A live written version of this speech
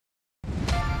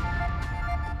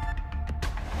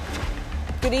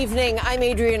Good evening. I'm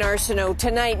Adrian Arsenault.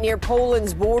 Tonight, near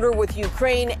Poland's border with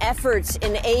Ukraine, efforts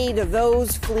in aid of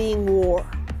those fleeing war.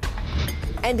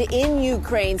 And in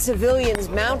Ukraine, civilians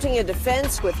mounting a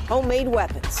defense with homemade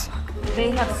weapons. They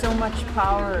have so much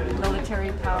power,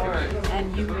 military power,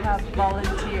 and you have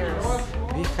volunteers.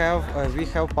 We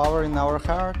have power in our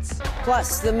hearts.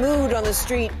 Plus, the mood on the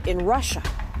street in Russia.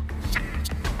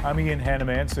 I'm Ian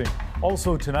Hannah-Mansing.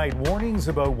 Also tonight, warnings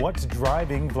about what's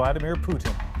driving Vladimir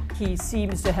Putin. He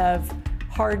seems to have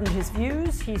hardened his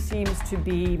views. He seems to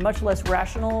be much less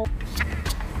rational.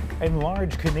 And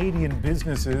large Canadian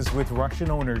businesses with Russian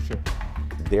ownership.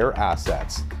 Their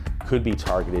assets could be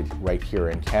targeted right here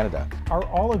in Canada. Are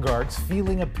oligarchs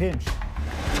feeling a pinch?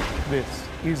 This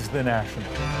is The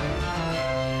National.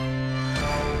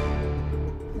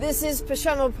 This is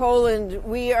Przemysl, Poland.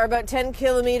 We are about 10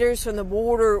 kilometers from the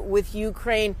border with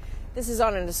Ukraine. This is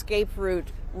on an escape route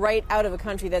right out of a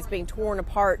country that's being torn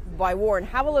apart by war. And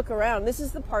have a look around. This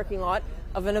is the parking lot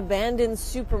of an abandoned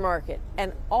supermarket.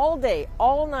 And all day,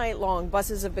 all night long,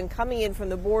 buses have been coming in from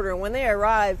the border. And when they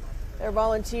arrive, there are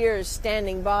volunteers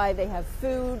standing by. They have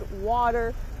food,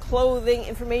 water, clothing,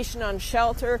 information on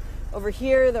shelter. Over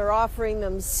here, they're offering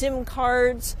them SIM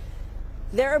cards.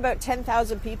 There are about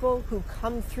 10,000 people who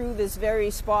come through this very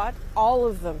spot. All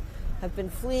of them have been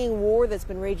fleeing war that's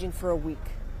been raging for a week.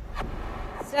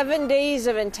 7 days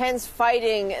of intense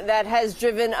fighting that has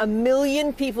driven 1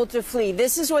 million people to flee.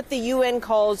 This is what the UN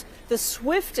calls the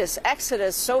swiftest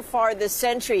exodus so far this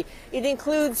century. It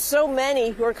includes so many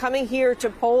who are coming here to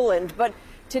Poland. But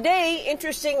today,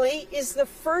 interestingly, is the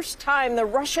first time the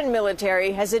Russian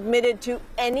military has admitted to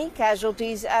any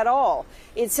casualties at all.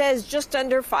 It says just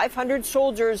under 500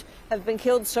 soldiers have been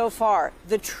killed so far.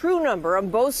 The true number on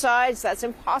both sides, that's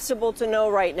impossible to know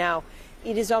right now.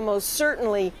 It is almost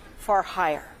certainly far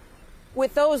higher.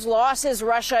 With those losses,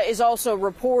 Russia is also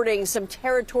reporting some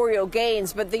territorial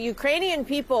gains, but the Ukrainian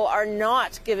people are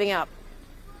not giving up.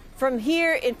 From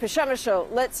here in Przemysl,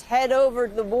 let's head over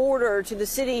the border to the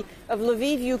city of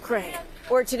Lviv, Ukraine,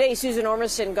 where today Susan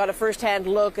Ormison got a first-hand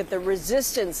look at the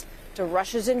resistance to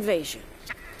Russia's invasion.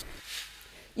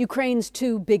 Ukraine's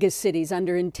two biggest cities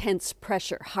under intense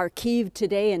pressure. Kharkiv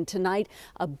today and tonight,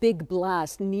 a big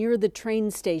blast near the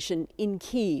train station in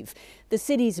Kyiv. The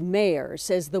city's mayor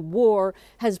says the war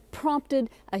has prompted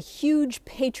a huge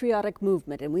patriotic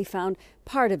movement, and we found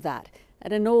part of that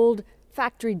at an old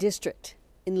factory district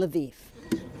in Lviv.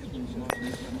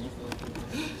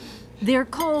 They're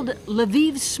called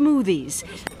Lviv smoothies,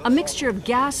 a mixture of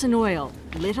gas and oil.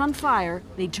 Lit on fire,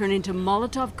 they turn into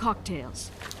Molotov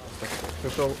cocktails.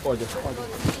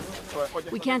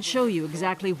 We can't show you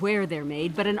exactly where they're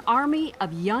made, but an army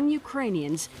of young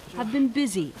Ukrainians have been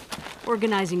busy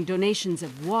organizing donations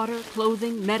of water,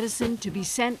 clothing, medicine to be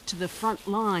sent to the front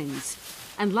lines.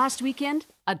 And last weekend,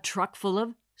 a truck full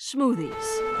of smoothies.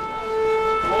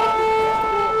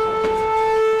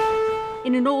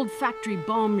 In an old factory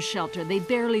bomb shelter, they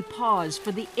barely pause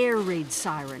for the air raid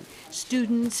siren.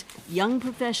 Students, young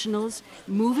professionals,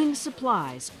 moving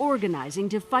supplies, organizing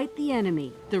to fight the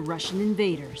enemy, the Russian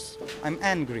invaders. I'm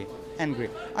angry.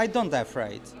 I don't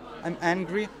afraid. I'm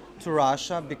angry to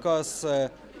Russia because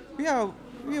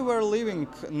we were living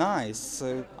nice.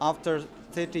 After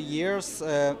 30 years,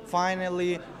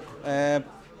 finally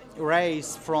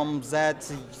raised from that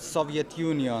Soviet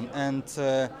Union, and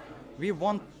we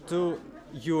want to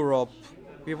Europe.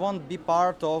 We won't be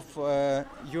part of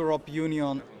Europe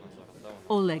Union.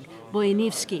 Oleg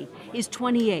Boyanivsky is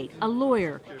 28, a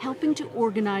lawyer helping to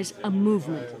organize a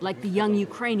movement like the young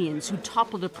Ukrainians who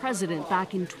toppled a president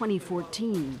back in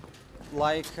 2014.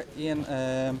 Like in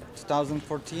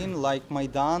 2014, like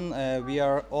Maidan, we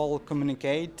are all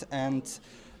communicate, and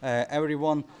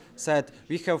everyone said,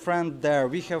 we have friend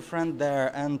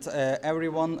there, and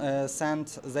everyone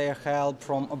sent their help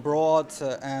from abroad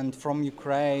and from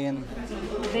Ukraine.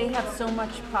 They have so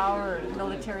much power,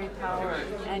 military power,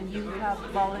 and you have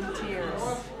volunteers.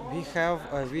 We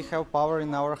have power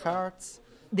in our hearts.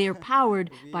 They're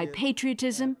powered by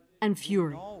patriotism and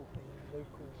fury.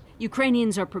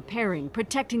 Ukrainians are preparing,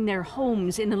 protecting their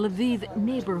homes in a Lviv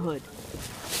neighborhood.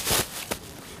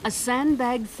 A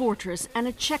sandbagged fortress and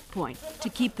a checkpoint to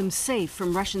keep them safe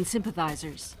from Russian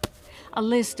sympathizers. A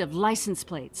list of license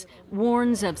plates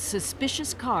warns of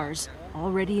suspicious cars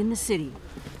already in the city.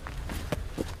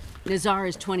 Nazar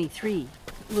is 23.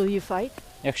 Will you fight?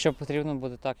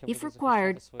 If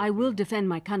required, I will defend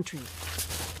my country.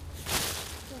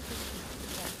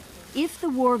 If the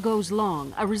war goes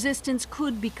long, a resistance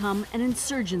could become an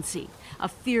insurgency, a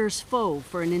fierce foe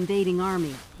for an invading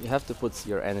army. You have to put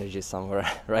your energy somewhere,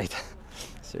 right?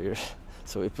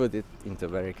 So we put it into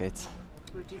barricades.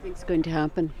 What do you think is going to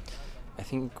happen? I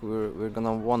think we're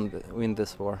gonna win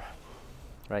this war,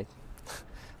 right?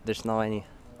 There's no any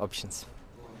options.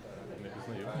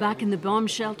 Back in the bomb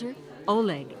shelter,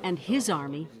 Oleg and his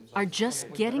army are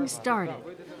just getting started.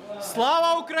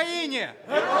 Slava Ukraini!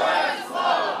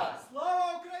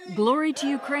 Glory to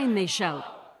Ukraine, they shout.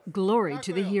 Glory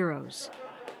to the heroes.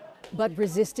 But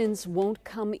resistance won't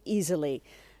come easily.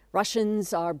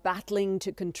 Russians are battling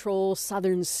to control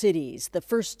southern cities. The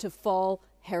first to fall,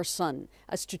 Kherson,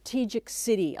 a strategic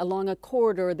city along a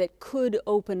corridor that could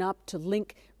open up to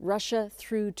link Russia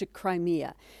through to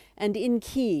Crimea. And in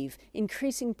Kyiv,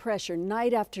 increasing pressure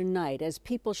night after night as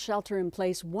people shelter in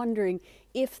place, wondering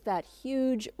if that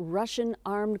huge Russian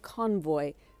armed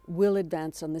convoy will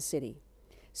advance on the city.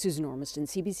 Susan Ormiston,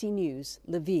 CBC News,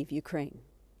 Lviv, Ukraine.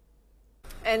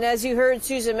 And as you heard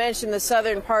Susan mention the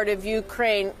southern part of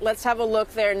Ukraine, let's have a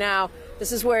look there now.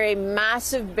 This is where a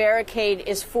massive barricade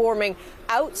is forming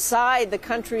outside the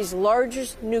country's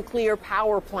largest nuclear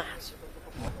power plant.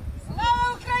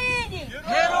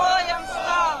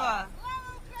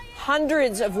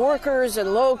 Hundreds of workers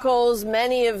and locals,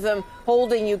 many of them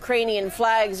holding Ukrainian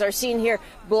flags, are seen here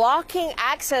blocking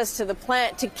access to the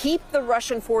plant to keep the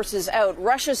Russian forces out.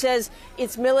 Russia says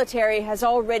its military has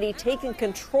already taken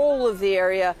control of the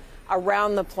area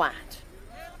around the plant.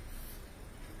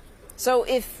 So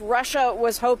if Russia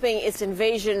was hoping its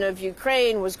invasion of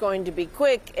Ukraine was going to be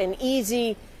quick and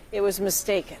easy, it was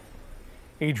mistaken.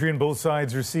 Adrian, both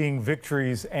sides are seeing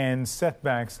victories and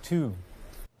setbacks too.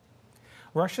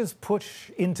 Russia's push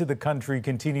into the country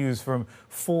continues from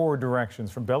 4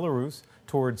 directions: from Belarus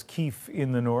towards Kyiv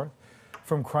in the north,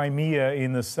 from Crimea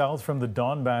in the south, from the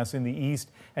Donbass in the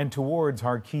east, and towards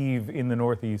Kharkiv in the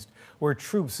northeast, where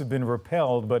troops have been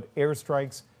repelled, but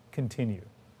airstrikes continue.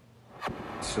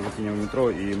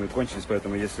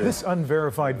 This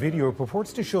unverified video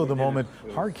purports to show the moment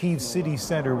Kharkiv city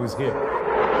center was hit.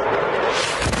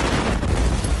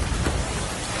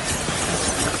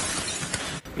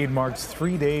 It marks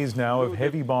 3 days now of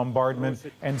heavy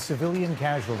bombardment and civilian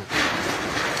casualties.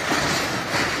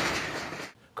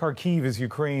 Kharkiv is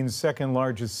Ukraine's second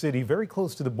largest city, very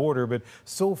close to the border, but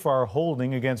so far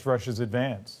holding against Russia's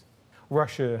advance.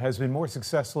 Russia has been more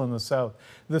successful in the south.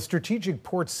 The strategic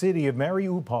port city of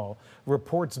Mariupol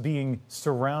reports being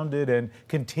surrounded and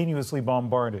continuously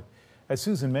bombarded. As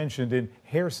Susan mentioned, in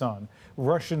Kherson,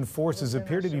 Russian forces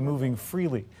appear to be moving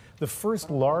freely, the first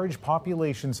large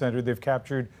population center they've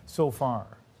captured so far.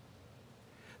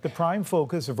 The prime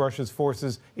focus of Russia's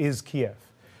forces is Kiev,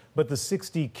 but the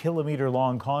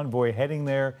 60-kilometer-long convoy heading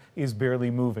there is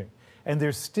barely moving, and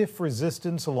there's stiff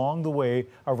resistance along the way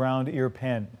around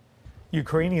Irpin.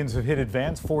 Ukrainians have hit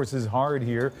advanced forces hard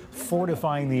here,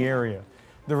 fortifying the area.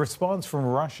 The response from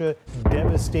Russia,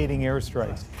 devastating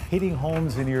airstrikes, hitting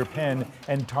homes in Irpin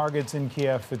and targets in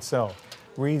Kiev itself,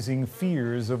 raising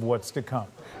fears of what's to come.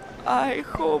 I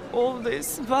hope all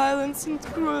this violence and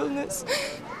cruelness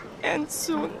ends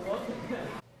soon.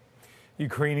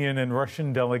 Ukrainian and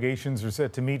Russian delegations are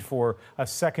set to meet for a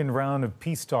second round of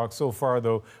peace talks. So far,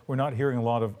 though, we're not hearing a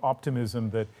lot of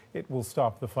optimism that it will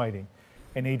stop the fighting.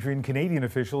 And Adrian, Canadian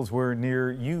officials were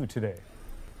near you today.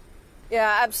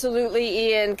 Yeah, absolutely,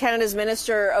 Ian. Canada's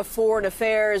Minister of Foreign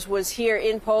Affairs was here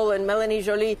in Poland. Melanie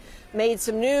Joly made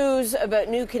some news about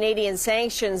new Canadian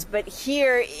sanctions, but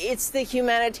here it's the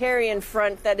humanitarian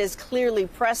front that is clearly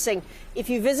pressing. If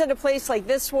you visit a place like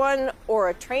this one or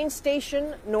a train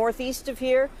station northeast of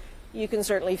here, you can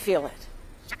certainly feel it.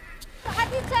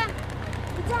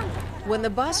 When the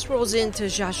bus rolls into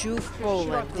Rzeszów,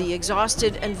 Poland, the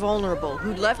exhausted and vulnerable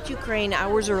who'd left Ukraine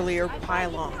hours earlier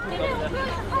pile on.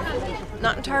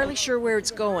 Not entirely sure where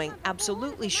it's going,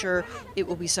 absolutely sure it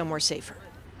will be somewhere safer.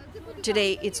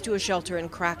 Today, it's to a shelter in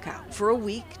Krakow for a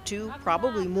week, 2,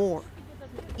 probably more.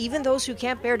 Even those who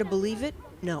can't bear to believe it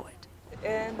know it.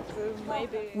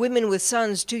 Women with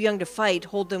sons too young to fight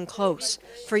hold them close.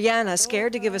 For Yana,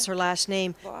 scared to give us her last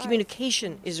name,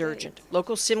 communication is urgent.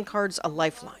 Local SIM cards a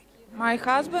lifeline. My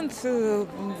husband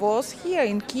was here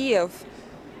in Kiev,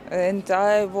 and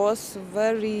I was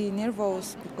very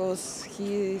nervous because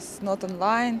he is not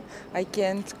online. I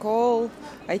can't call,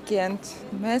 I can't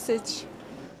message.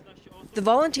 The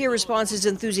volunteer response is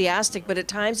enthusiastic, but at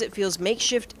times it feels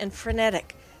makeshift and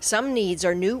frenetic. Some needs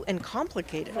are new and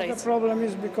complicated. The problem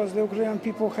is because the Ukrainian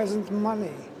people hasn't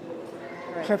money,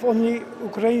 have only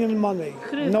Ukrainian money.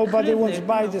 Nobody wants to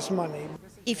buy this money.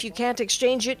 If you can't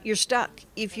exchange it, you're stuck.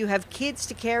 If you have kids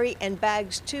to carry and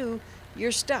bags too,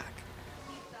 you're stuck.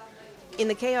 In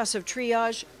the chaos of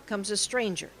triage comes a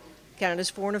stranger,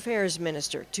 Canada's Foreign Affairs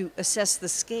Minister, to assess the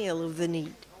scale of the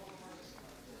need.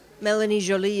 Melanie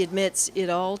Joly admits it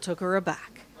all took her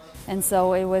aback. And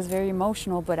so it was very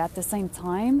emotional, but at the same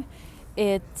time,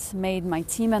 it made my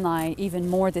team and I even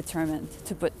more determined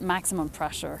to put maximum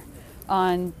pressure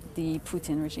on the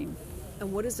Putin regime.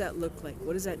 And what does that look like?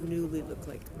 What does that newly look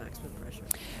like, maximum pressure?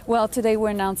 Well, today we're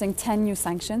announcing 10 new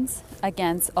sanctions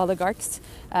against oligarchs,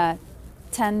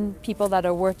 10 people that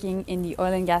are working in the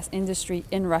oil and gas industry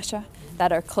in Russia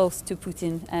that are close to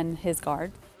Putin and his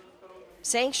guard.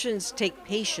 Sanctions take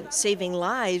patience. Saving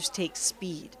lives takes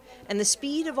speed. And the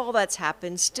speed of all that's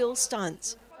happened still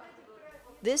stuns.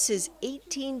 This is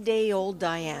 18-day-old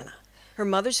Diana. Her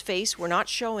mother's face we're not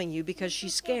showing you because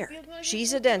she's scared.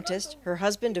 She's a dentist. Her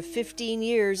husband of 15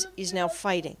 years is now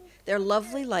fighting. Their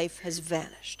lovely life has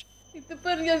vanished.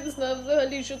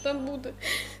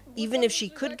 Even if she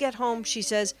could get home, she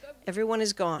says, everyone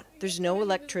is gone. There's no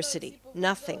electricity.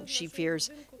 Nothing, she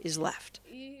fears, is left.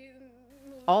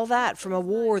 All that from a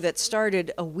war that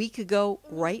started a week ago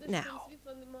right now.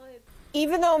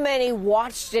 Even though many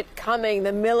watched it coming,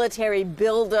 the military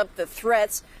build up the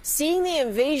threats, seeing the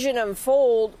invasion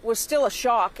unfold was still a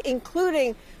shock,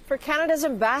 including for Canada's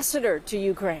ambassador to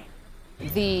Ukraine.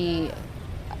 The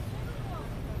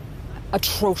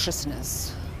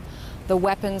atrociousness, the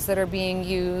weapons that are being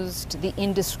used, the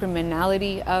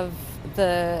indiscriminality of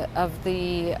the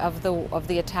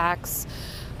attacks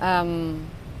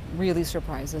really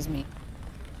surprises me.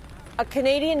 A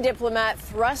Canadian diplomat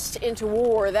thrust into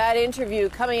war. That interview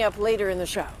coming up later in the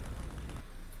show.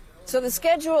 So the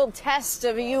scheduled test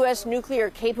of a U.S.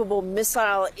 nuclear-capable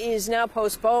missile is now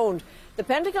postponed. The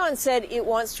Pentagon said it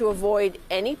wants to avoid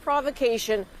any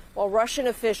provocation while Russian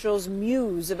officials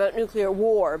muse about nuclear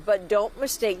war, but don't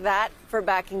mistake that for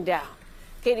backing down.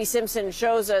 Katie Simpson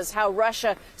shows us how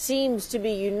Russia seems to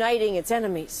be uniting its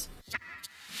enemies.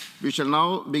 We shall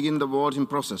now begin the voting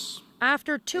process.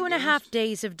 After 2.5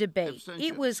 days of debate,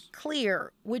 it was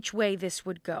clear which way this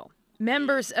would go.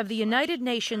 Members of the United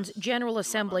Nations General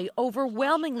Assembly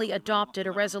overwhelmingly adopted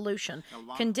a resolution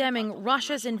condemning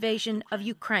Russia's invasion of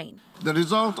Ukraine. The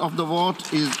result of the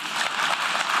vote is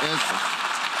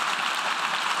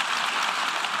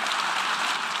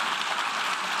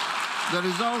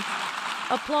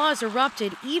Applause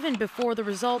erupted even before the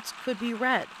results could be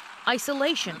read.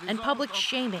 Isolation and public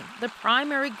shaming, the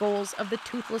primary goals of the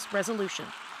toothless resolution.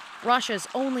 Russia's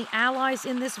only allies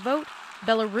in this vote,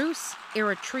 Belarus,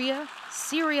 Eritrea,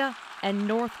 Syria, and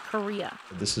North Korea.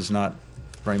 This is not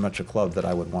very much a club that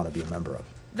I would want to be a member of.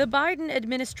 The Biden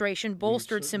administration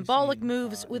bolstered symbolic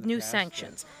moves with new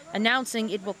sanctions,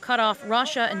 announcing it will cut off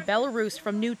Russia and Belarus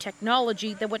from new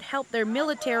technology that would help their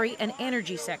military and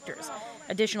energy sectors.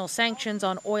 Additional sanctions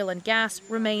on oil and gas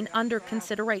remain under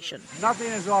consideration. Nothing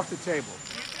is off the table.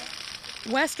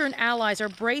 Western allies are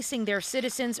bracing their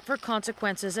citizens for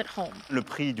consequences at home.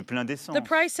 The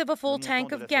price of a full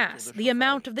tank of gas, the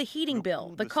amount of the heating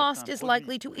bill, the cost is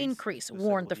likely to increase,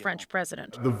 warned the French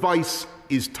president. The vice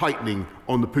is tightening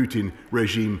on the Putin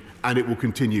regime, and it will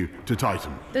continue to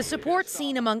tighten. The support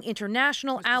seen among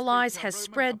international allies has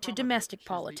spread to domestic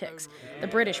politics. The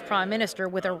British Prime Minister,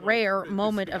 with a rare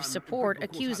moment of support,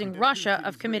 accusing Russia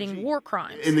of committing war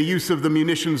crimes. In the use of the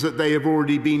munitions that they have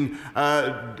already been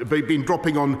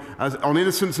dropping on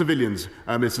innocent civilians,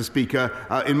 Mr. Speaker,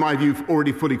 in my view,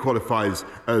 already fully qualifies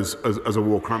as a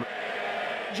war crime.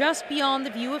 Just beyond the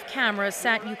view of cameras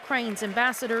sat Ukraine's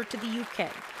ambassador to the UK.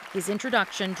 His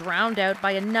introduction drowned out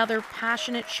by another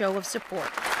passionate show of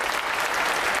support.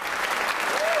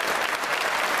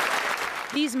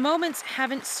 These moments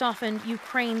haven't softened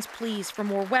Ukraine's pleas for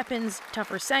more weapons,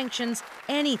 tougher sanctions,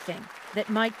 anything that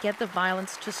might get the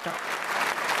violence to stop.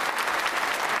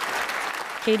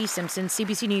 Katie Simpson,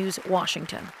 CBC News,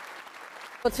 Washington.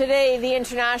 Well, today, the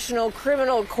International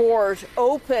Criminal Court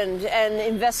opened an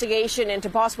investigation into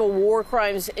possible war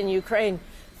crimes in Ukraine.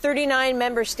 39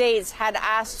 member states had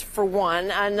asked for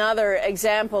one, another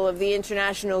example of the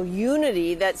international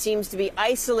unity that seems to be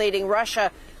isolating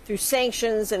Russia through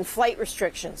sanctions and flight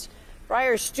restrictions.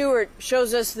 Briar Stewart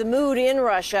shows us the mood in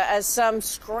Russia as some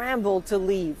scramble to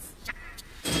leave.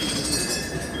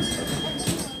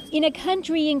 In a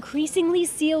country increasingly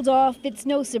sealed off, it's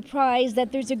no surprise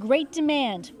that there's a great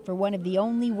demand for one of the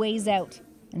only ways out,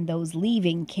 and those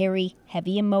leaving carry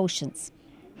heavy emotions.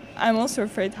 I'm also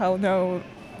afraid how the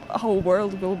whole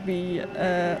world will be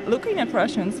looking at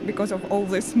Russians because of all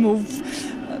this move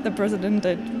the president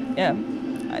did. Yeah,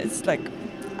 it's like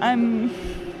I'm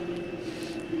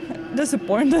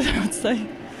disappointed, I would say.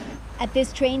 At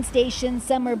this train station,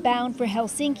 some are bound for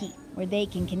Helsinki, where they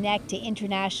can connect to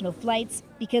international flights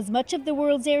because much of the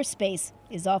world's airspace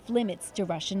is off limits to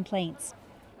Russian planes.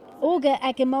 Olga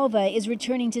Akimova is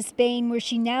returning to Spain where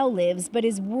she now lives, but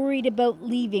is worried about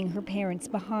leaving her parents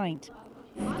behind.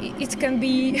 It can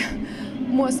be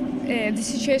the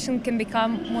situation can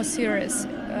become more serious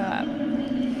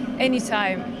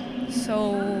anytime.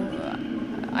 So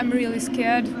I'm really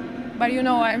scared, but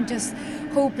I'm just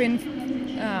hoping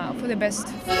for the best.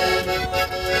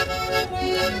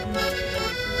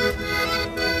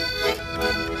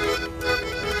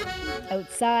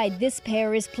 Outside, this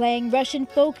pair is playing Russian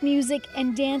folk music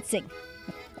and dancing,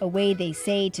 a way they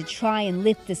say to try and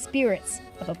lift the spirits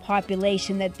of a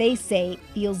population that they say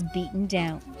feels beaten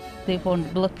down. They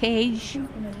want blockade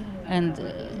and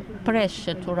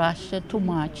pressure to Russia too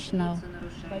much now.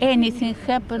 Anything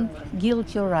happened,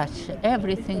 guilty Russia.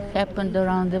 Everything happened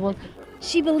around the world.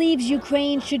 She believes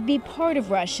Ukraine should be part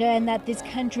of Russia and that this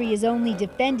country is only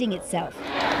defending itself.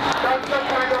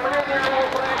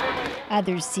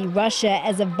 Others see Russia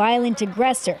as a violent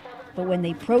aggressor, but when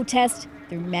they protest,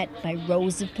 they're met by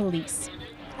rows of police.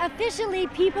 Officially,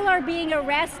 people are being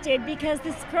arrested because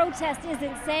this protest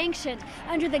isn't sanctioned.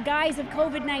 Under the guise of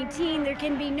COVID-19, there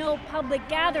can be no public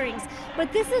gatherings.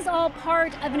 But this is all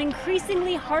part of an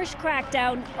increasingly harsh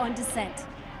crackdown on dissent.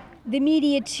 The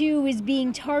media, too, is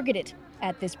being targeted.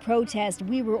 At this protest,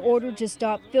 we were ordered to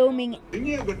stop filming.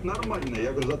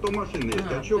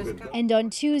 And on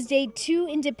Tuesday, 2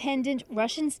 independent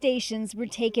Russian stations were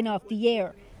taken off the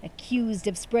air, accused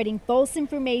of spreading false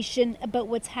information about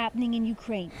what's happening in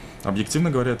Ukraine.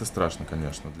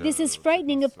 This is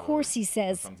frightening, of course, he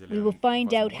says. We will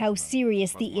find out how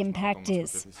serious the impact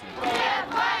is.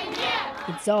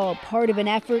 It's all part of an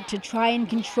effort to try and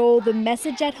control the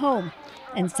message at home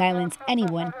and silence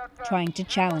anyone trying to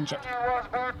challenge it.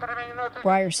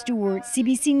 Briar Stewart,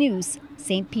 CBC News,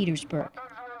 St. Petersburg.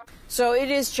 So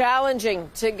it is challenging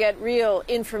to get real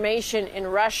information in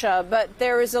Russia, but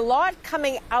there is a lot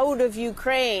coming out of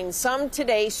Ukraine, some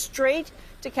today straight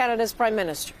to Canada's Prime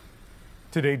Minister.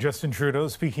 Today, Justin Trudeau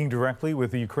speaking directly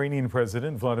with the Ukrainian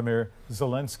President Vladimir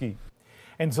Zelensky.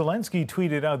 And Zelensky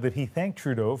tweeted out that he thanked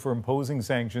Trudeau for imposing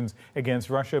sanctions against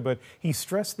Russia, but he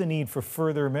stressed the need for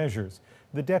further measures.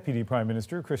 The Deputy Prime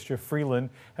Minister, Chrystia Freeland,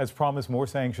 has promised more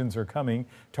sanctions are coming,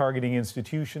 targeting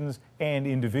institutions and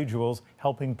individuals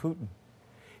helping Putin.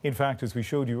 In fact, as we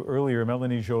showed you earlier,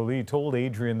 Melanie Joly told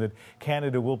Adrian that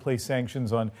Canada will place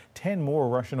sanctions on 10 more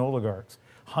Russian oligarchs.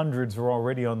 Hundreds are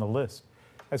already on the list.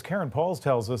 As Karen Pauls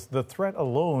tells us, the threat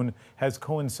alone has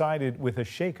coincided with a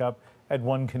shakeup at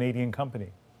one Canadian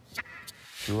company.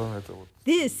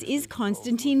 This is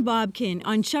Konstantin Babkin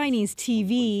on Chinese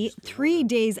TV 3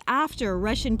 days after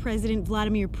Russian President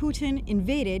Vladimir Putin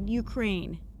invaded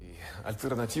Ukraine.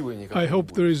 I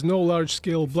hope there is no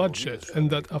large-scale bloodshed and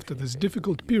that after this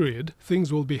difficult period,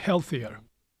 things will be healthier.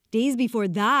 Days before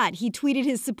that, he tweeted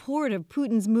his support of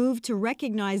Putin's move to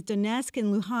recognize Donetsk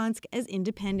and Luhansk as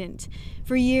independent.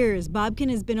 For years,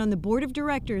 Babkin has been on the board of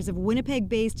directors of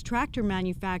Winnipeg-based tractor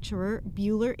manufacturer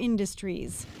Buehler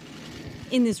Industries.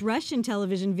 In this Russian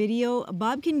television video,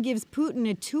 Babkin gives Putin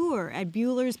a tour at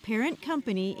Buehler's parent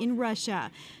company in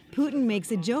Russia. Putin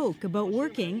makes a joke about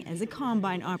working as a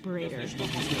combine operator.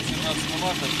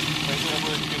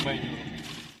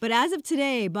 But as of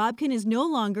today, Babkin is no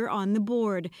longer on the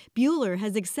board. Buehler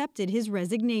has accepted his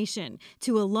resignation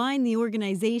to align the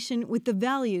organization with the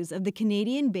values of the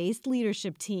Canadian-based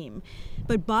leadership team.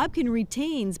 But Babkin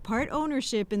retains part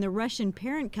ownership in the Russian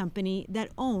parent company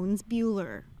that owns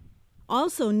Buehler.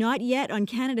 Also not yet on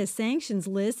Canada's sanctions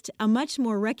list, a much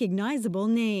more recognizable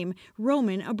name,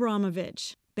 Roman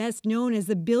Abramovich. Best known as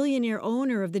the billionaire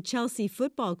owner of the Chelsea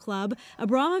Football Club,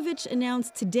 Abramovich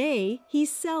announced today he's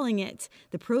selling it,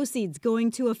 the proceeds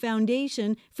going to a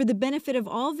foundation for the benefit of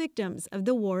all victims of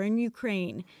the war in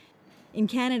Ukraine. In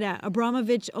Canada,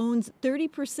 Abramovich owns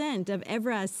 30% of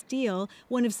Evraz Steel,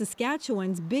 one of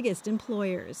Saskatchewan's biggest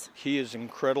employers. He is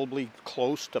incredibly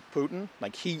close to Putin.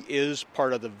 Like, he is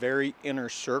part of the very inner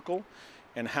circle,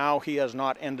 and how he has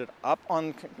not ended up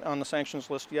on the sanctions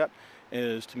list yet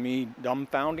is, to me,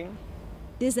 dumbfounding.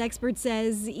 This expert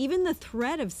says even the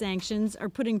threat of sanctions are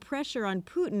putting pressure on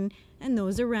Putin and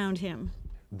those around him.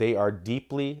 They are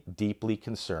deeply, deeply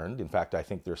concerned. In fact, I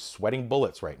think they're sweating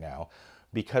bullets right now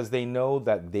because they know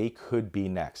that they could be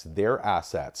next. Their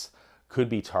assets could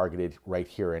be targeted right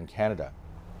here in Canada.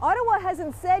 Ottawa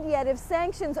hasn't said yet if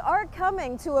sanctions are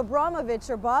coming to Abramovich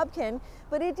or Babkin,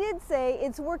 but it did say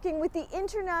it's working with the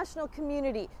international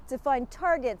community to find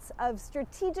targets of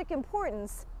strategic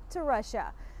importance to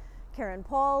Russia. Karen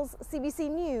Pauls, CBC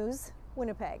News,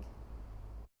 Winnipeg.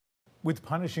 With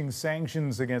punishing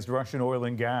sanctions against Russian oil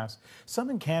and gas, some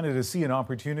in Canada see an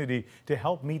opportunity to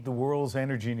help meet the world's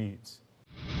energy needs.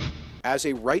 As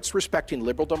a rights-respecting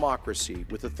liberal democracy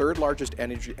with the third largest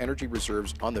energy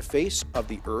reserves on the face of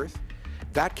the earth,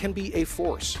 that can be a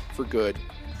force for good.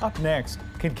 Up next,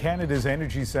 can Canada's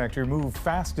energy sector move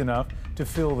fast enough to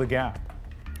fill the gap?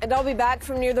 And I'll be back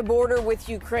from near the border with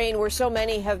Ukraine, where so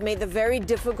many have made the very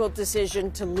difficult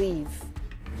decision to leave.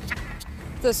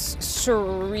 This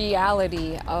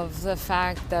surreality of the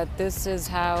fact that this is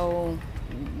how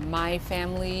my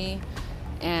family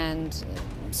and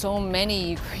so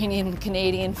many Ukrainian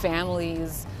Canadian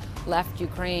families left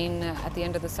Ukraine at the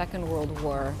end of the Second World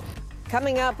War.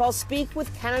 Coming up, I'll speak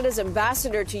with Canada's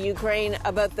ambassador to Ukraine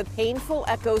about the painful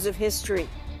echoes of history.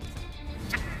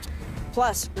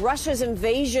 Plus, Russia's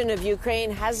invasion of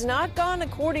Ukraine has not gone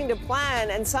according to plan,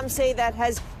 and some say that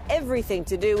has everything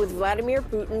to do with Vladimir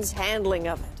Putin's handling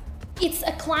of it. It's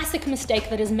a classic mistake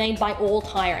that is made by all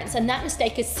tyrants, and that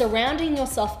mistake is surrounding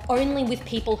yourself only with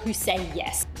people who say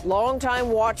yes. Longtime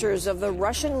watchers of the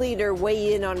Russian leader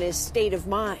weigh in on his state of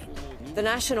mind. The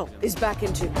National is back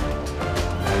in 2.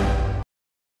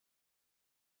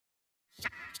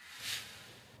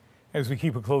 As we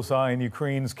keep a close eye on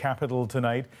Ukraine's capital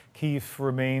tonight, Kyiv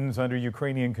remains under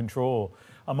Ukrainian control.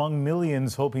 Among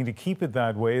millions hoping to keep it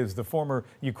that way is the former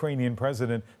Ukrainian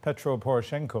president, Petro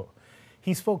Poroshenko.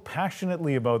 He spoke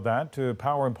passionately about that to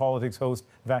Power and Politics host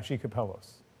Vashi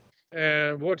Kapelos.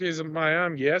 What is my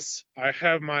arm? Yes, I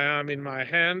have my arm in my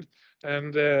hand,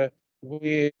 and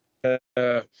we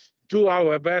do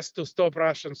our best to stop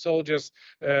Russian soldiers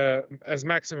as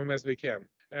maximum as we can.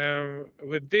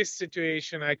 With this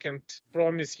situation, I can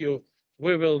promise you,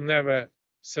 we will never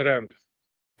surrender.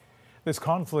 This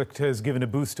conflict has given a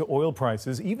boost to oil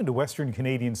prices, even to Western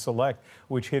Canadian Select,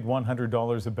 which hit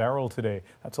 $100 a barrel today.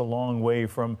 That's a long way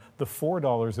from the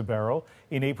 $4 a barrel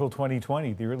in April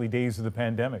 2020, the early days of the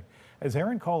pandemic. As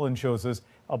Aaron Collins shows us,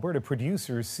 Alberta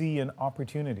producers see an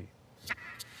opportunity.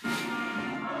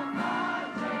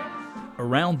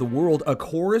 Around the world, a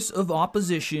chorus of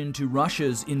opposition to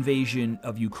Russia's invasion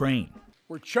of Ukraine.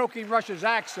 We're choking Russia's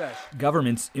access.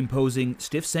 Governments imposing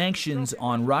stiff sanctions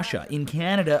on Russia. In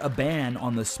Canada, a ban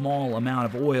on the small amount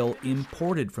of oil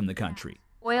imported from the country.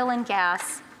 Oil and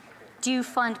gas do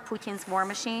fund Putin's war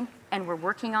machine, and we're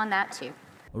working on that too.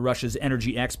 Russia's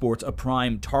energy exports a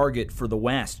prime target for the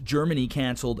West. Germany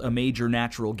canceled a major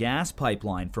natural gas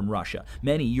pipeline from Russia.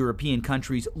 Many European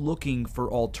countries looking for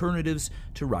alternatives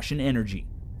to Russian energy.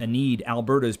 A need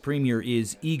Alberta's premier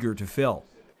is eager to fill.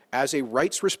 As a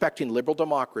rights-respecting liberal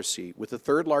democracy with the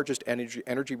third largest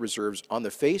energy reserves on the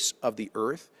face of the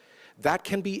earth, that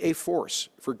can be a force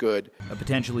for good. A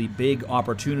potentially big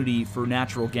opportunity for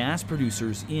natural gas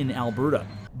producers in Alberta.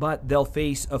 But they'll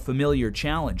face a familiar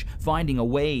challenge, finding a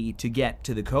way to get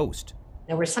to the coast.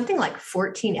 There were something like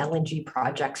 14 LNG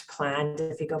projects planned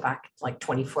if you go back like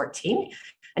 2014.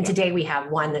 And today we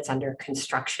have one that's under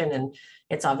construction, and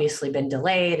it's obviously been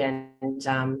delayed and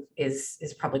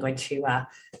is probably going to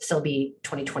still be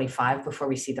 2025 before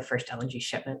we see the first LNG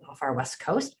shipment off our west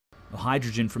coast.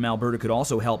 Hydrogen from Alberta could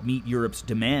also help meet Europe's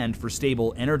demand for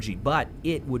stable energy, but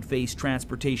it would face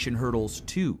transportation hurdles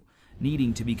too,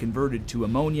 needing to be converted to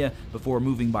ammonia before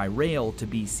moving by rail to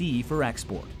BC for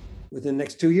export. Within the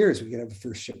next 2 years, we can have the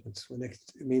first shipments.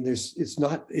 It's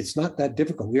not that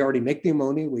difficult. We already make the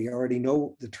ammonia. We already know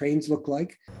what the trains look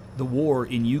like. The war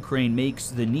in Ukraine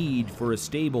makes the need for a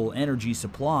stable energy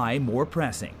supply more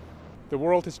pressing. The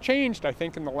world has changed, I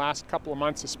think, in the last couple of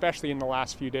months, especially in the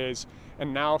last few days,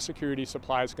 and now security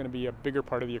supply is going to be a bigger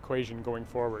part of the equation going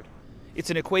forward. It's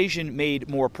an equation made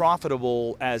more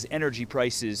profitable as energy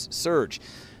prices surge.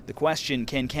 The question,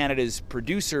 can Canada's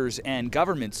producers and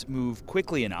governments move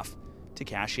quickly enough to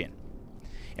cash in?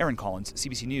 Aaron Collins,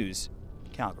 CBC News,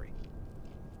 Calgary.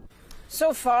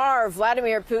 So far,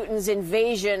 Vladimir Putin's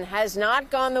invasion has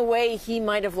not gone the way he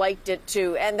might have liked it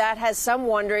to, and that has some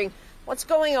wondering what's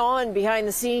going on behind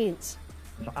the scenes.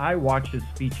 I watch his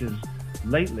speeches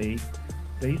lately.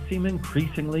 They seem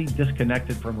increasingly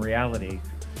disconnected from reality.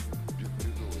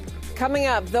 Coming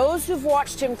up, those who've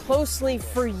watched him closely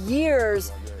for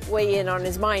years weigh in on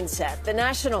his mindset. The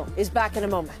National is back in a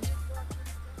moment.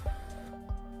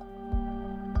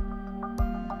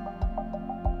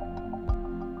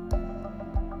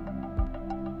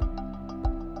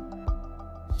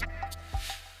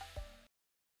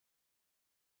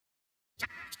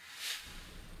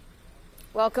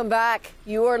 Welcome back.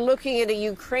 You are looking at a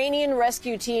Ukrainian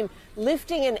rescue team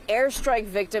lifting an airstrike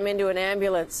victim into an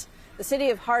ambulance. The city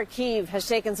of Kharkiv has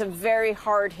taken some very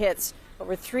hard hits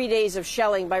over 3 days of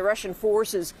shelling by Russian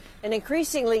forces, and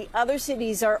increasingly other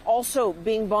cities are also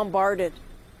being bombarded.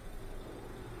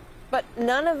 But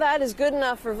none of that is good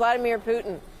enough for Vladimir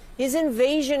Putin. His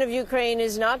invasion of Ukraine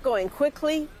is not going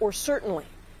quickly or certainly.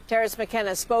 Terence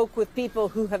McKenna spoke with people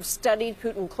who have studied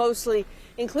Putin closely,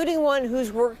 including one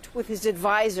who's worked with his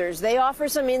advisors. They offer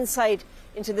some insight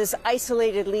into this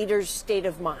isolated leader's state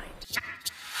of mind.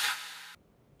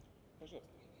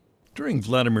 During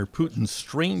Vladimir Putin's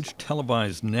strange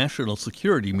televised national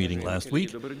security meeting last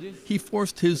week, he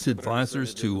forced his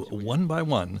advisors to, one by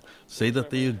one, say that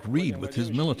they agreed with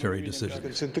his military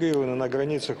decisions.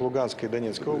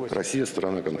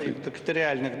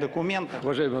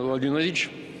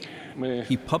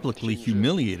 He publicly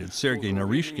humiliated Sergei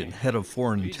Narishkin, head of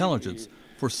foreign intelligence,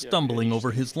 for stumbling over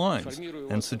his lines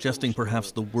and suggesting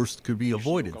perhaps the worst could be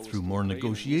avoided through more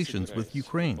negotiations with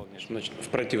Ukraine. He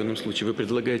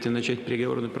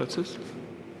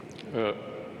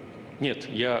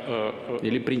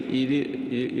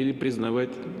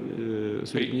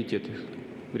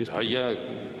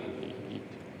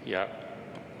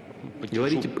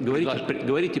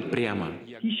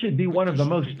should be one of the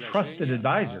most trusted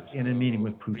advisors in a meeting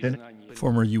with Putin.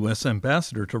 Former U.S.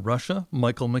 Ambassador to Russia,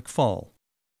 Michael McFaul.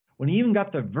 When he even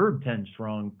got the verb tense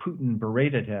wrong, Putin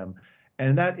berated him.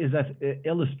 And that is an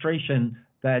illustration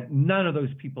that none of those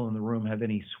people in the room have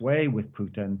any sway with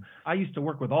Putin. I used to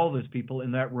work with all those people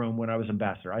in that room when I was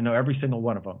ambassador. I know every single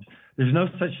one of them. There's no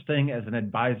such thing as an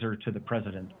advisor to the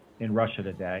president in Russia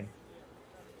today.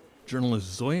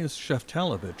 Journalist Zoya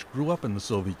Sheftalovich grew up in the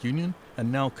Soviet Union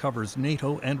and now covers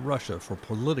NATO and Russia for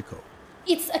Politico.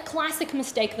 It's a classic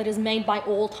mistake that is made by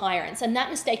all tyrants, and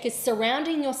that mistake is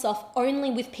surrounding yourself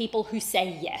only with people who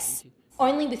say yes,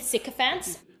 only with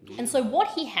sycophants. And so what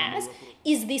he has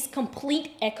is this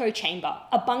complete echo chamber,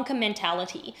 a bunker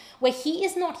mentality, where he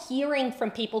is not hearing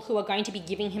from people who are going to be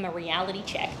giving him a reality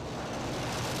check.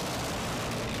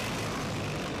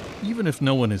 Even if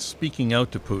no one is speaking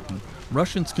out to Putin,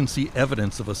 Russians can see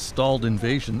evidence of a stalled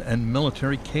invasion and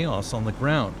military chaos on the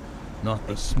ground, not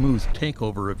the smooth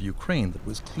takeover of Ukraine that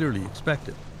was clearly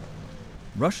expected.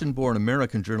 Russian-born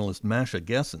American journalist Masha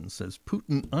Gessen says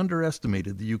Putin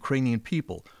underestimated the Ukrainian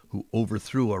people who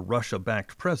overthrew a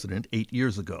Russia-backed president 8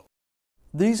 years ago.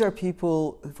 These are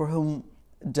people for whom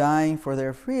dying for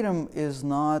their freedom is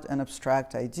not an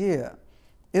abstract idea.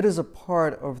 It is a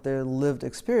part of their lived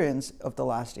experience of the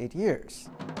last 8 years.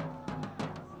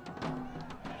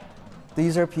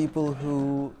 These are people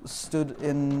who stood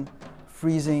in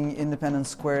freezing Independence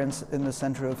Square in the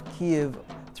center of Kiev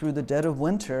through the dead of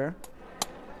winter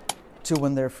to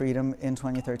win their freedom in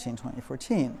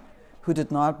 2013-2014, who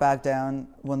did not back down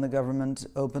when the government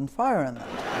opened fire on them.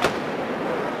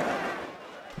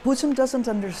 Putin doesn't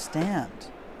understand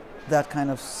that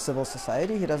kind of civil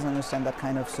society. He doesn't understand that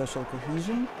kind of social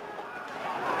cohesion.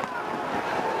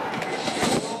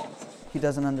 He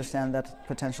doesn't understand that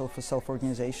potential for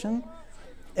self-organization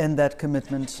and that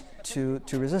commitment to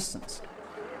resistance.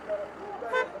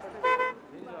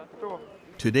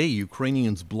 Today,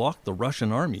 Ukrainians blocked the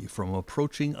Russian army from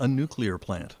approaching a nuclear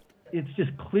plant. It's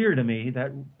just clear to me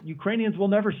that Ukrainians will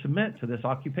never submit to this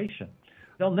occupation.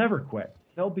 They'll never quit.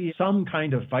 There'll be some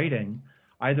kind of fighting,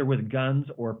 either with guns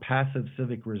or passive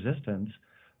civic resistance,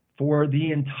 for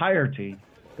the entirety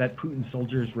that Putin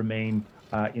soldiers remain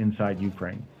inside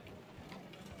Ukraine.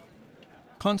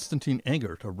 Konstantin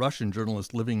Egert, a Russian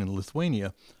journalist living in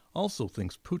Lithuania, also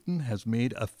thinks Putin has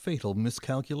made a fatal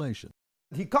miscalculation.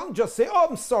 He can't just say, "Oh,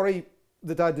 I'm sorry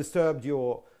that I disturbed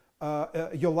your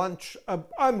lunch.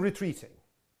 I'm retreating."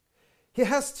 He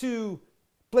has to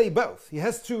play both. He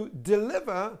has to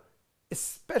deliver,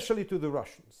 especially to the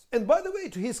Russians, and by the way,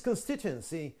 to his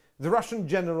constituency, the Russian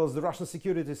generals, the Russian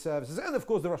security services, and of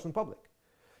course the Russian public,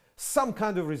 some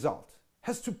kind of result.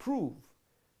 Has to prove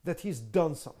that he's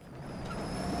done something.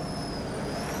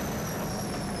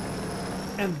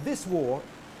 And this war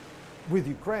with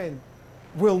Ukraine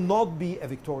will not be a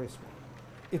victorious one.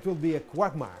 It will be a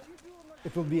quagmire.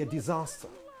 It will be a disaster.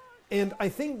 And I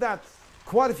think that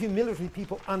quite a few military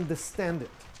people understand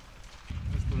it.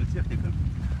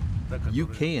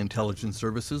 UK intelligence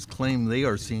services claim they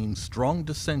are seeing strong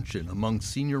dissension among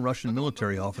senior Russian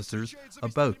military officers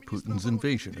about Putin's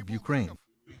invasion of Ukraine.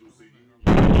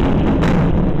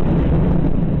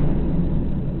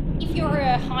 If you're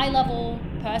a high-level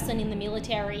person in the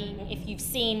military, if you've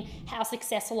seen how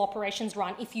successful operations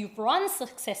run, if you've run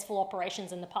successful operations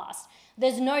in the past,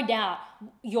 there's no doubt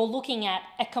you're looking at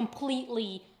a completely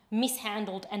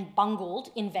mishandled and bungled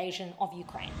invasion of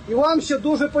Ukraine. І вам ще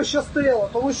дуже пощастило,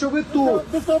 тому що ви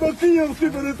тут. The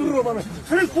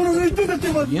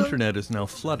internet is now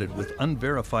flooded with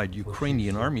unverified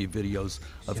Ukrainian army videos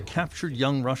of captured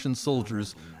young Russian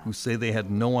soldiers who say they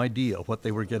had no idea what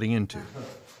they were getting into.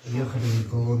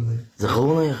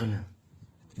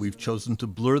 We've chosen to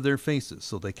blur their faces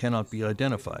so they cannot be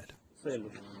identified. They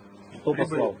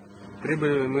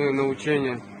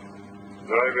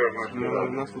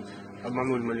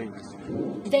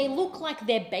look like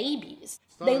they're babies.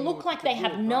 They look like they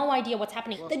have no idea what's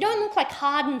happening. They don't look like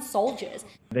hardened soldiers.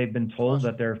 They've been told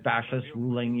that they're fascists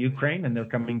ruling Ukraine and they're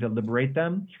coming to liberate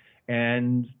them,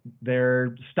 and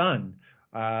they're stunned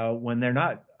when they're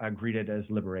not greeted as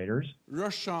liberators.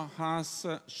 Russia has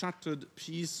shattered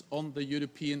peace on the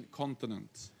European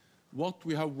continent. What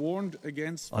we have warned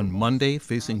against... On Monday,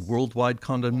 facing worldwide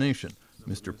condemnation,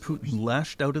 Mr. Putin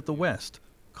lashed out at the West,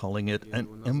 calling it an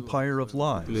empire of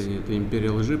lies.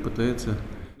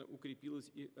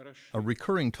 A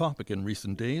recurring topic in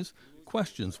recent days,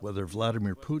 questions whether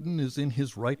Vladimir Putin is in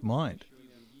his right mind.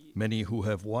 Many who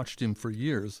have watched him for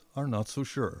years are not so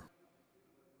sure.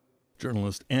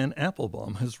 Journalist Anne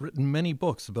Applebaum has written many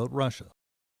books about Russia.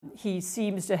 He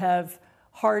seems to have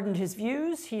hardened his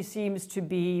views. He seems to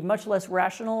be much less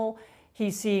rational. He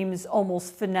seems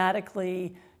almost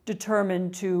fanatically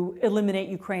determined to eliminate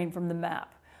Ukraine from the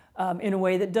map in a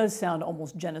way that does sound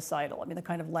almost genocidal. I mean, the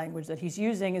kind of language that he's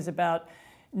using is about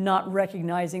not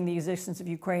recognizing the existence of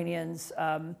Ukrainians,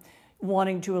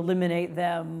 wanting to eliminate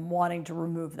them, wanting to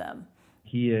remove them.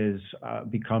 He has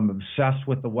become obsessed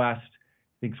with the West.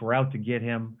 He thinks we're out to get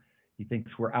him. He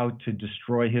thinks we're out to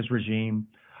destroy his regime.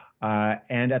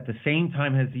 And at the same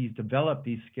time as he's developed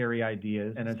these scary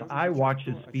ideas, and as I watch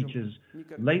his speeches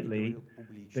lately,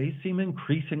 they seem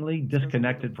increasingly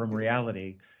disconnected from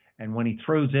reality. And when he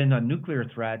throws in a nuclear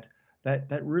threat,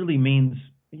 that really means,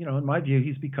 you know, in my view,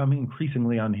 he's becoming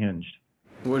increasingly unhinged.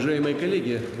 It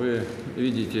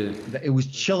was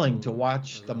chilling to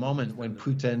watch the moment when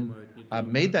Putin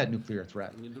made that nuclear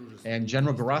threat. And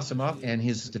General Gerasimov and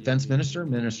his defense minister,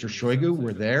 Minister Shoigu,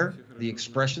 were there. The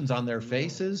expressions on their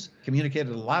faces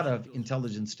communicated a lot of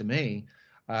intelligence to me.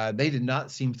 They did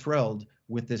not seem thrilled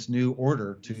with this new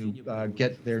order to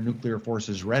get their nuclear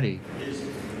forces ready.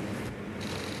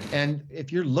 And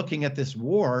if you're looking at this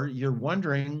war, you're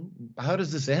wondering, how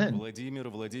does this end? Western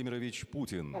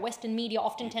media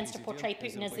often tends to portray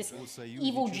Putin as this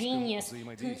evil genius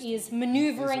who is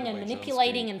maneuvering and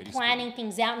manipulating and planning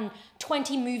things out and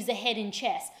 20 moves ahead in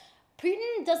chess.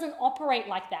 Putin doesn't operate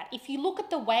like that. If you look at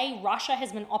the way Russia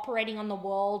has been operating on the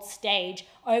world stage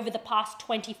over the past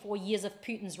 24 years of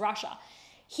Putin's Russia,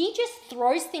 he just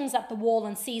throws things at the wall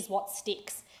and sees what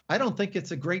sticks. I don't think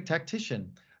it's a great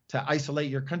tactician to isolate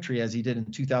your country as he did in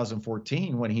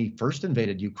 2014 when he first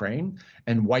invaded Ukraine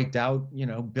and wiped out, you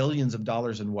know, billions of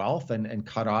dollars in wealth and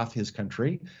cut off his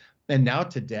country. And now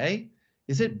today,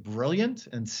 is it brilliant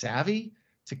and savvy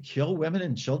to kill women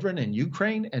and children in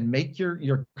Ukraine and make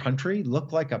your country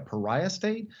look like a pariah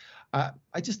state? I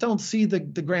just don't see the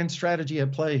grand strategy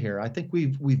at play here. I think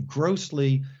we've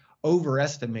grossly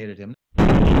overestimated him.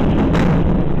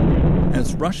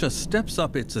 As Russia steps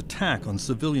up its attack on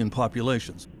civilian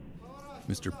populations,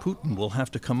 Mr. Putin will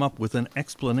have to come up with an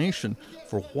explanation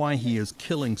for why he is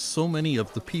killing so many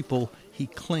of the people he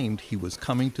claimed he was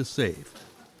coming to save.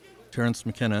 Terence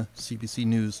McKenna, CBC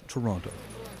News, Toronto.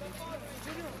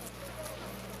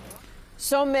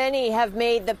 So many have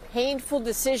made the painful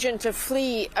decision to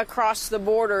flee across the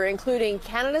border, including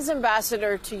Canada's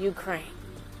ambassador to Ukraine.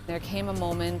 There came a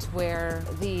moment where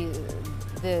the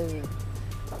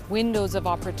windows of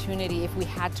opportunity, if we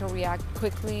had to react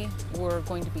quickly, were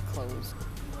going to be closed.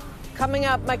 Coming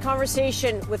up, my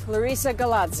conversation with Larisa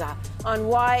Galadza on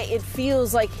why it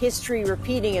feels like history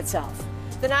repeating itself.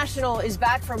 The National is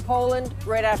back from Poland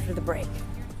right after the break.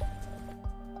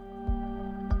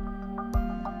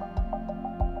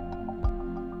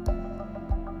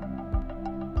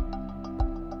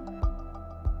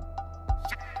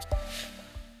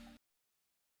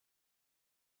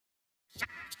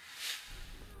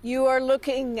 You are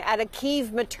looking at a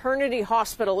Kyiv maternity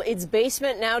hospital. Its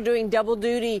basement now doing double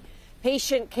duty,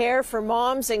 patient care for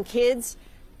moms and kids,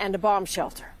 and a bomb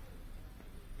shelter.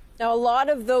 Now, a lot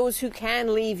of those who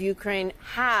can leave Ukraine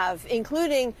have,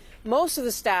 including most of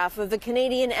the staff of the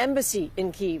Canadian embassy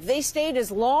in Kyiv. They stayed as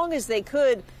long as they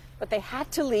could, but they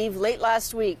had to leave late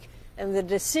last week, and the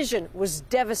decision was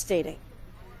devastating.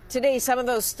 Today, some of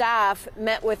those staff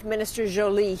met with Minister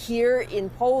Joly here in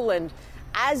Poland.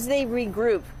 As they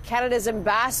regroup, Canada's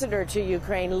ambassador to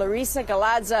Ukraine, Larisa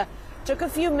Galadza, took a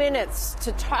few minutes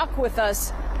to talk with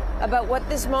us about what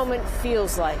this moment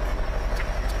feels like.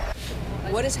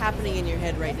 What is happening in your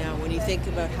head right now when you think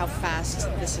about how fast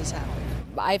this has happened?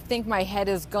 I think my head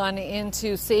has gone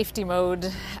into safety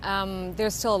mode.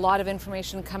 There's still a lot of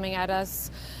information coming at us.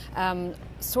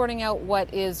 sorting out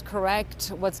what is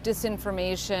correct, what's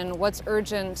disinformation, what's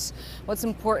urgent, what's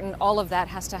important, all of that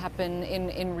has to happen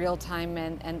in real time,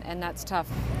 and that's tough.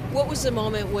 What was the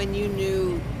moment when you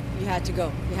knew you had to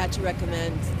go? You had to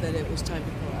recommend that it was time to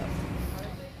pull out?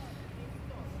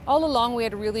 All along we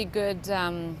had really good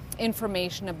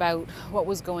information about what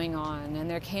was going on, and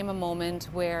there came a moment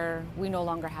where we no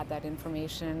longer had that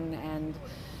information, and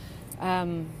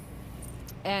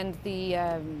the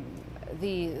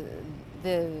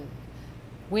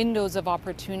windows of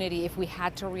opportunity, if we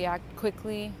had to react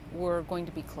quickly, were going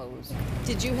to be closed.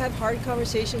 Did you have hard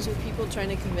conversations with people trying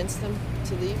to convince them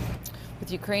to leave?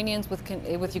 With Ukrainians,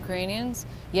 with Ukrainians,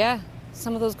 yeah,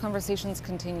 some of those conversations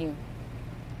continue.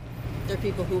 There are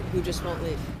people who just won't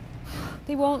leave.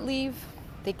 They won't leave.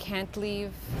 They can't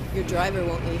leave. Your driver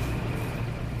won't leave.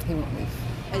 He won't leave.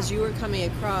 As you were coming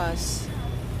across,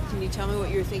 can you tell me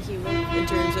what you're thinking about in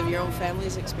terms of your own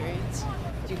family's experience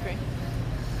with Ukraine?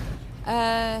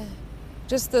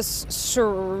 Just the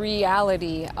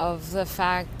surreality of the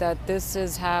fact that this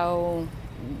is how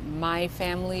my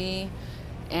family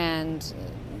and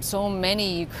so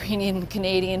many Ukrainian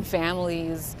Canadian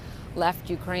families left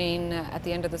Ukraine at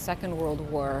the end of the Second World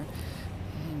War.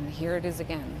 And here it is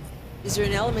again. Is there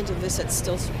an element of this that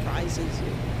still surprises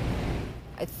you?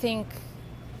 I think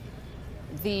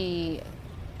the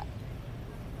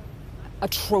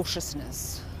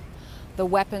atrociousness, the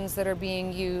weapons that are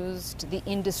being used, the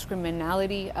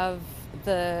indiscriminality of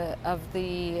the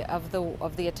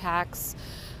attacks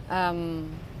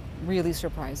really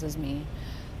surprises me.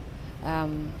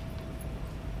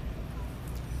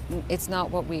 It's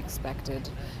not what we expected.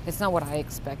 It's not what I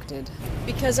expected.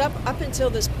 Because up until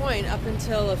this point, up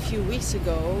until a few weeks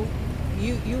ago,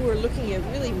 you were looking at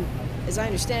really, as I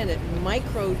understand it,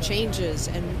 micro changes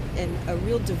and a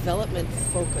real development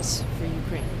focus for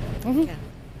Ukraine. Mm-hmm.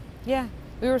 Yeah.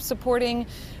 We were supporting,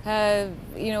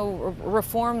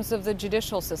 reforms of the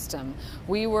judicial system.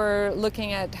 We were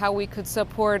looking at how we could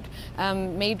support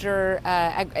major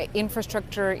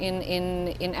infrastructure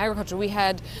in agriculture. We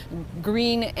had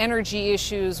green energy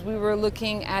issues. We were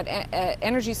looking at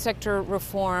energy sector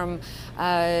reform,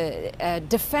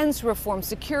 defense reform,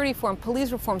 security reform,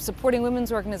 police reform, supporting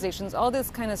women's organizations, all this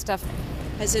kind of stuff.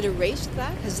 Has it erased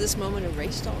that? Has this moment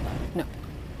erased all that?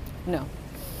 No.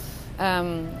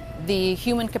 The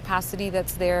human capacity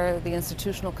that's there, the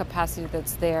institutional capacity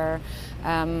that's there,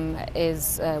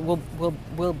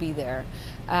 will be there,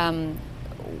 and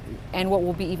what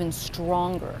will be even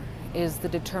stronger is the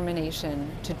determination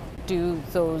to do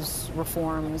those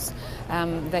reforms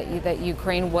that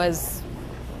Ukraine was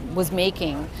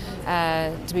making,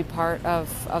 to be part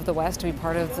of the West, to be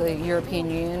part of the European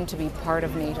Union, to be part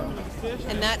of NATO.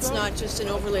 And that's not just an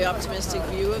overly optimistic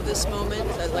view of this moment,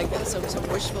 like that's some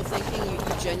wishful thinking. You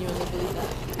genuinely believe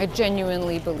that? I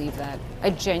genuinely believe that.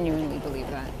 I genuinely believe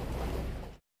that.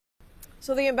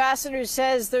 So the ambassador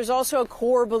says there's also a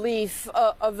core belief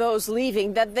of those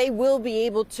leaving that they will be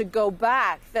able to go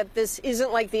back, that this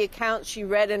isn't like the account she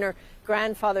read in her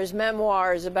grandfather's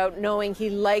memoirs about knowing he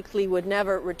likely would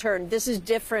never return. This is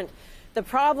different. The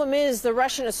problem is the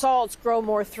Russian assaults grow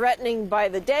more threatening by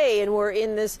the day, and we're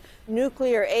in this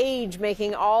nuclear age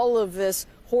making all of this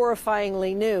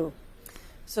horrifyingly new.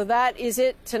 So that is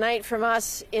it tonight from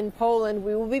us in Poland.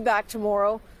 We will be back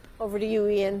tomorrow. Over to you,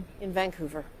 Ian, in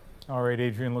Vancouver. All right,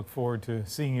 Adrian, look forward to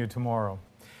seeing you tomorrow.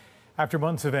 After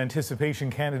months of anticipation,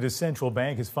 Canada's central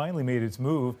bank has finally made its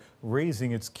move,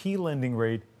 raising its key lending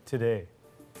rate today.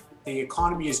 The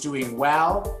economy is doing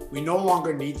well. We no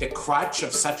longer need the crutch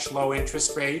of such low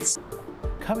interest rates.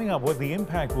 Coming up, what the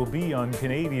impact will be on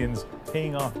Canadians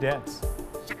paying off debts.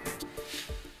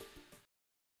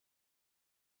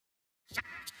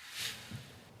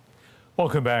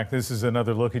 Welcome back. This is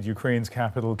another look at Ukraine's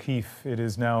capital, Kyiv. It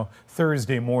is now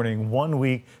Thursday morning, 1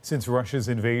 week since Russia's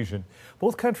invasion.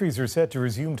 Both countries are set to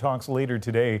resume talks later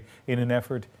today in an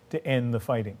effort to end the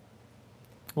fighting.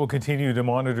 We'll continue to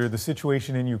monitor the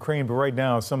situation in Ukraine, but right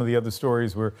now, some of the other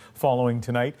stories we're following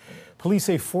tonight. Police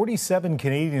say 47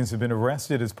 Canadians have been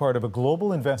arrested as part of a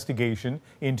global investigation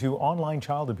into online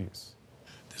child abuse.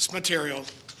 This material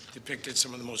depicted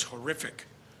some of the most horrific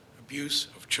abuse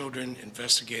of children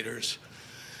investigators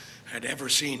had ever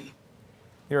seen.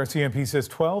 The RCMP says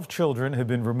 12 children have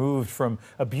been removed from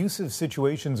abusive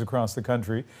situations across the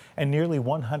country, and nearly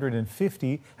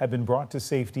 150 have been brought to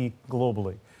safety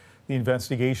globally. The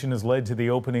investigation has led to the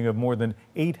opening of more than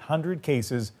 800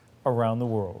 cases around the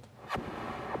world.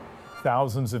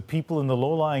 Thousands of people in the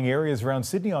low-lying areas around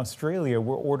Sydney, Australia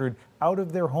were ordered out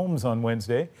of their homes on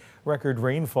Wednesday. Record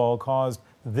rainfall caused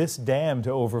this dam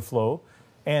to overflow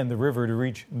and the river to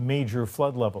reach major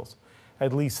flood levels.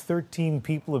 At least 13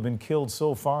 people have been killed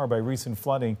so far by recent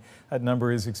flooding. That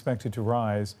number is expected to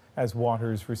rise as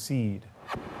waters recede.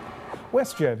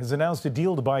 WestJet has announced a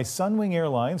deal to buy Sunwing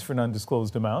Airlines for an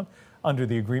undisclosed amount. Under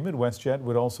the agreement, WestJet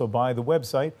would also buy the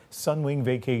website Sunwing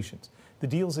Vacations. The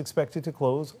deal is expected to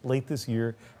close late this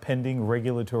year, pending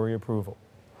regulatory approval.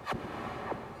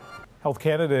 Health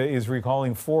Canada is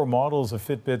recalling 4 models of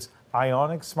Fitbit's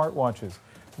Ionic smartwatches.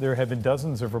 There have been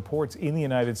dozens of reports in the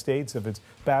United States of its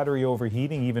battery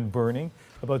overheating, even burning.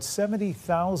 About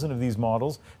 70,000 of these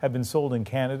models have been sold in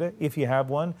Canada. If you have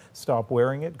one, stop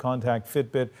wearing it. Contact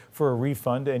Fitbit for a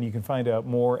refund, and you can find out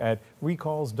more at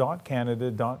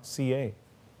recalls.canada.ca.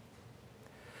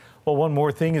 Well, one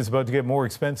more thing is about to get more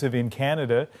expensive in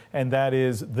Canada, and that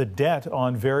is the debt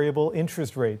on variable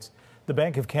interest rates. The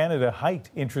Bank of Canada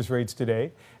hiked interest rates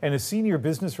today, and as senior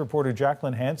business reporter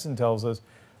Jacqueline Hansen tells us,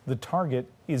 the target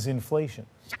is inflation.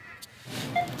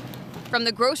 From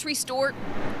the grocery store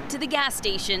to the gas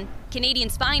station,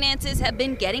 Canadians' finances have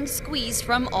been getting squeezed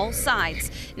from all sides.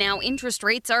 Now interest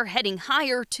rates are heading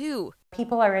higher too.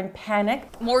 People are in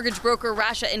panic. Mortgage broker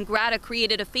Rasha Ingrata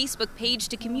created a Facebook page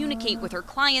to communicate with her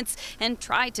clients and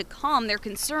try to calm their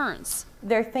concerns.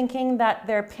 They're thinking that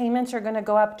their payments are going to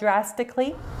go up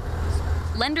drastically.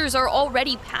 Lenders are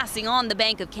already passing on the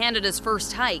Bank of Canada's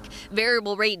first hike.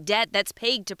 Variable rate debt that's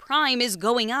pegged to prime is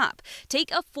going up.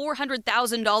 Take a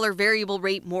 $400,000 variable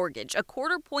rate mortgage. A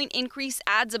quarter-point increase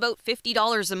adds about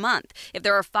 $50 a month. If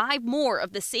there are 5 more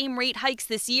of the same rate hikes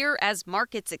this year, as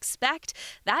markets expect,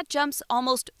 that jumps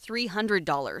almost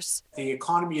 $300. The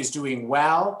economy is doing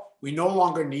well. We no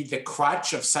longer need the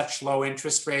crutch of such low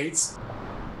interest rates.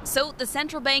 So the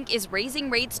central bank is raising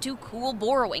rates to cool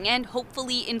borrowing and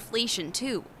hopefully inflation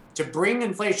too. To bring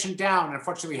inflation down,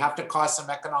 unfortunately, we have to cause some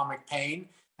economic pain,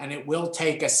 and it will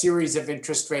take a series of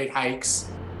interest rate hikes.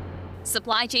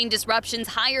 Supply chain disruptions,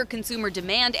 higher consumer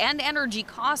demand, and energy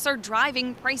costs are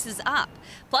driving prices up.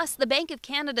 Plus, the Bank of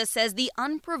Canada says the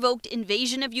unprovoked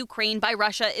invasion of Ukraine by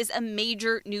Russia is a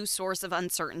major new source of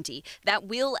uncertainty that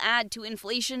will add to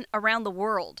inflation around the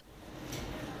world.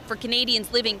 For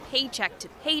Canadians living paycheck to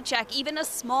paycheck, even a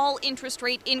small interest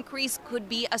rate increase could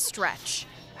be a stretch.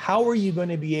 How are you going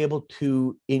to be able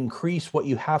to increase what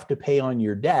you have to pay on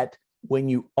your debt when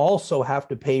you also have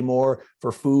to pay more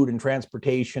for food and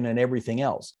transportation and everything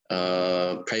else?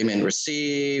 Payment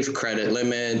received, credit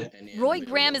limit. Roy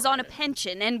Graham is on a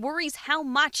pension and worries how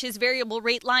much his variable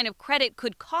rate line of credit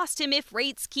could cost him if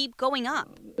rates keep going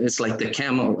up. It's like the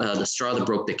straw that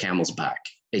broke the camel's back.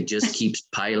 It just keeps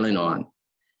piling on.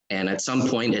 And at some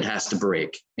point, it has to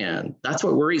break. And that's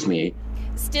what worries me.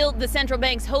 Still, the central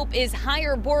bank's hope is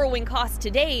higher borrowing costs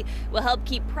today will help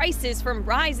keep prices from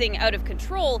rising out of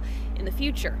control in the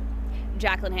future.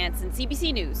 Jacqueline Hansen,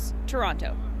 CBC News,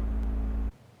 Toronto.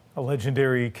 A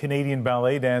legendary Canadian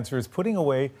ballet dancer is putting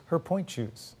away her pointe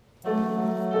shoes. A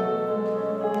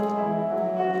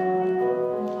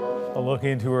look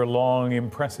into her long,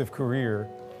 impressive career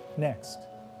next.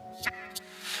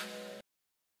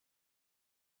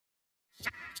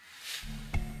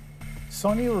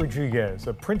 Sonia Rodriguez,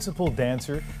 a principal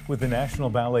dancer with the National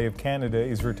Ballet of Canada,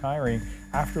 is retiring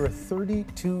after a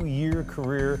 32-year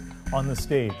career on the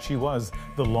stage. She was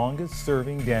the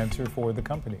longest-serving dancer for the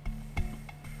company.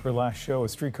 Her last show, A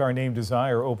Streetcar Named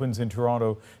Desire, opens in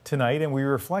Toronto tonight, and we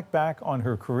reflect back on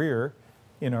her career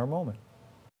in our moment.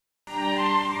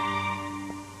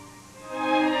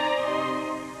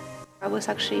 I was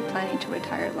actually planning to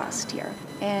retire last year,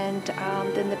 and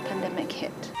then the pandemic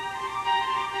hit.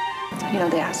 You know,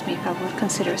 they asked me if I would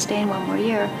consider staying one more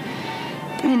year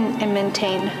and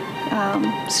maintain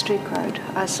Streetcar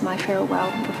as my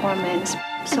farewell performance.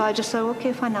 So I just thought,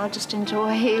 okay, fine, I'll just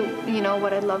enjoy, you know,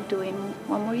 what I love doing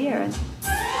one more year.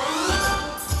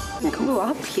 I grew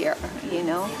up here, you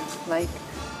know, like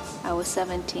I was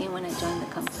 17 when I joined the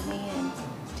company, and,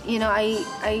 you know,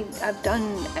 I've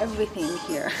done everything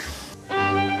here.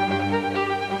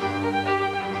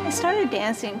 I started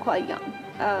dancing quite young.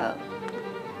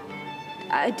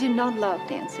 I did not love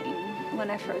dancing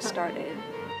when I first started.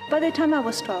 By the time I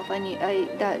was 12, I knew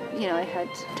that I had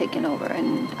taken over,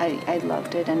 and I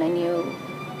loved it, and I knew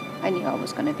I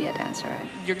was going to be a dancer.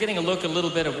 You're getting a look a little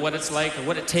bit of what it's like and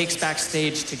what it takes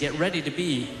backstage to get ready to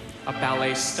be a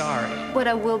ballet star. What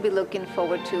I will be looking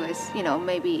forward to is, you know,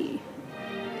 maybe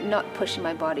not pushing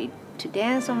my body to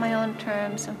dance on my own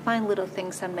terms and find little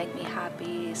things that make me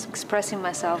happy, expressing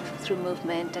myself through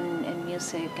movement and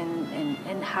music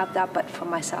and have that but for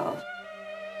myself.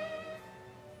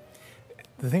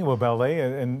 The thing about ballet,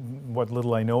 and what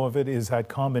little I know of it, is that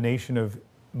combination of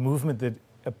movement that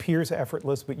appears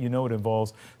effortless, but you know it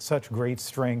involves such great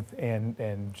strength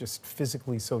and just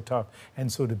physically so tough.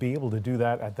 And so to be able to do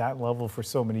that at that level for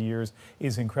so many years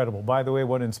is incredible. By the way,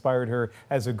 what inspired her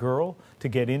as a girl to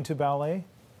get into ballet?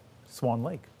 Swan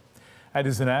Lake. That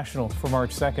is the National for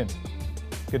March 2nd.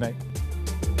 Good night.